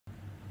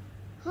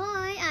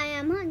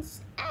am Hans,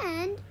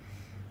 and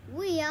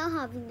we are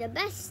having the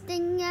best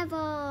thing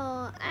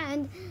ever.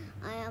 And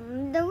I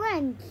am the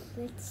one.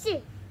 Let's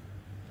see.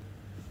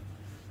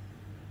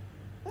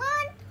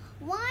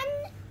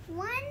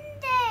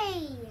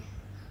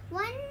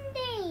 One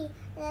day,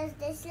 there's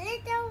this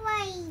little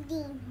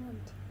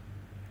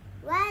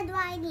Red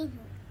Riding Hood,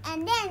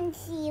 and then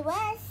she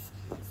was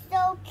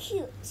so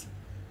cute.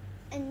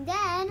 And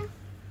then,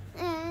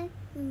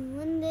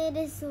 one day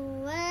there's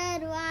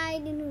Red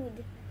Riding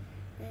Hood,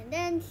 and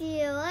then she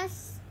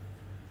was.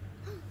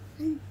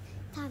 Time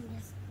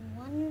there's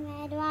one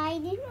Red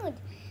Riding Hood,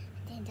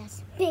 and then there's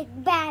a big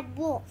bad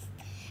wolf.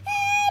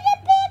 The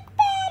big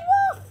bad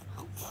wolf.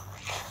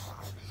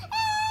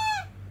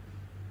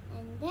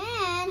 And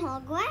then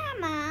her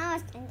grandma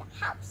was in the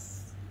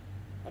house.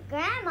 The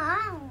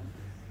grandma,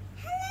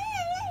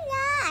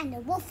 and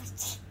the wolf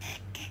was.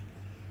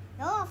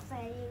 The wolf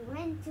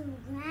went to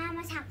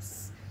grandma's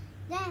house.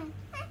 Then,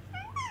 I'll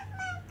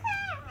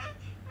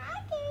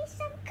give you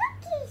some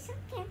cookies,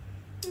 okay?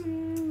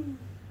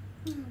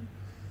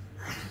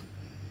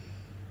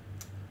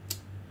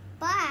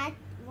 But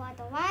what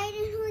the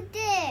Riding Hood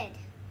did,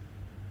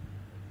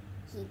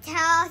 he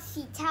tells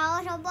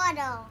her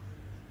brother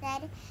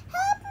that,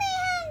 help me,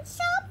 Hans,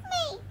 help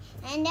me.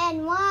 And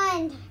then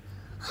one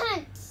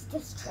Hans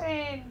just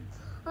turned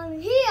on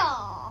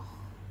here.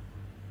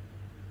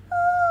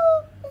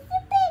 Oh, it's a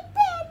big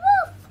bad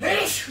wolf.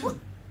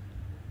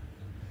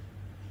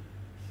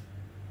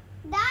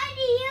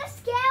 Daddy, you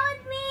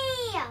scared me.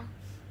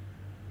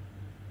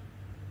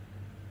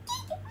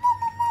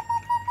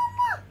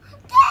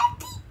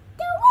 Daddy,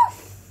 the wolf.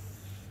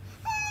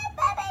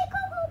 Baby,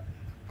 go home.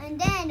 And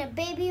then the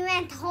baby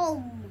went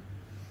home.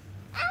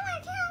 I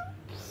went home.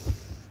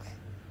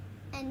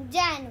 And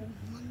then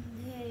one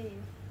day,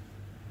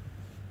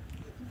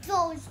 there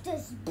was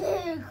this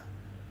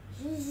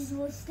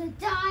was the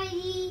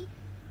tiny,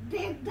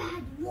 big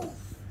bad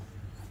wolf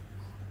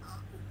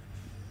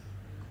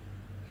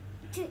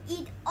to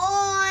eat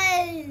all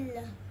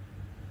animals.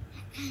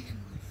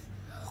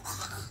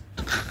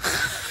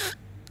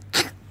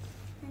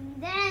 And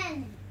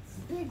then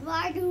Big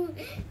Riding Hood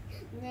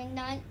went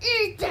and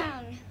eat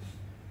them.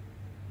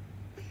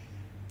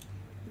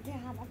 They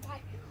have a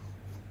fight.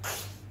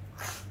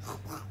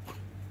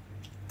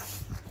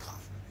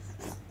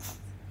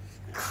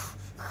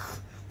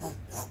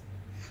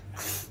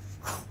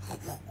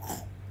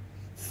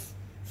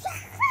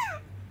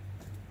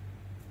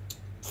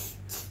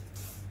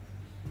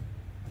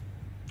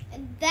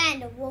 And then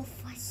the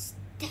wolf was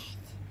dead.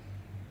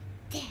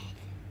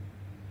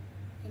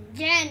 And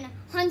then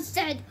Hans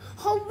said,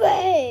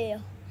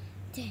 hooray!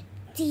 Then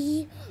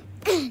the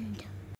end.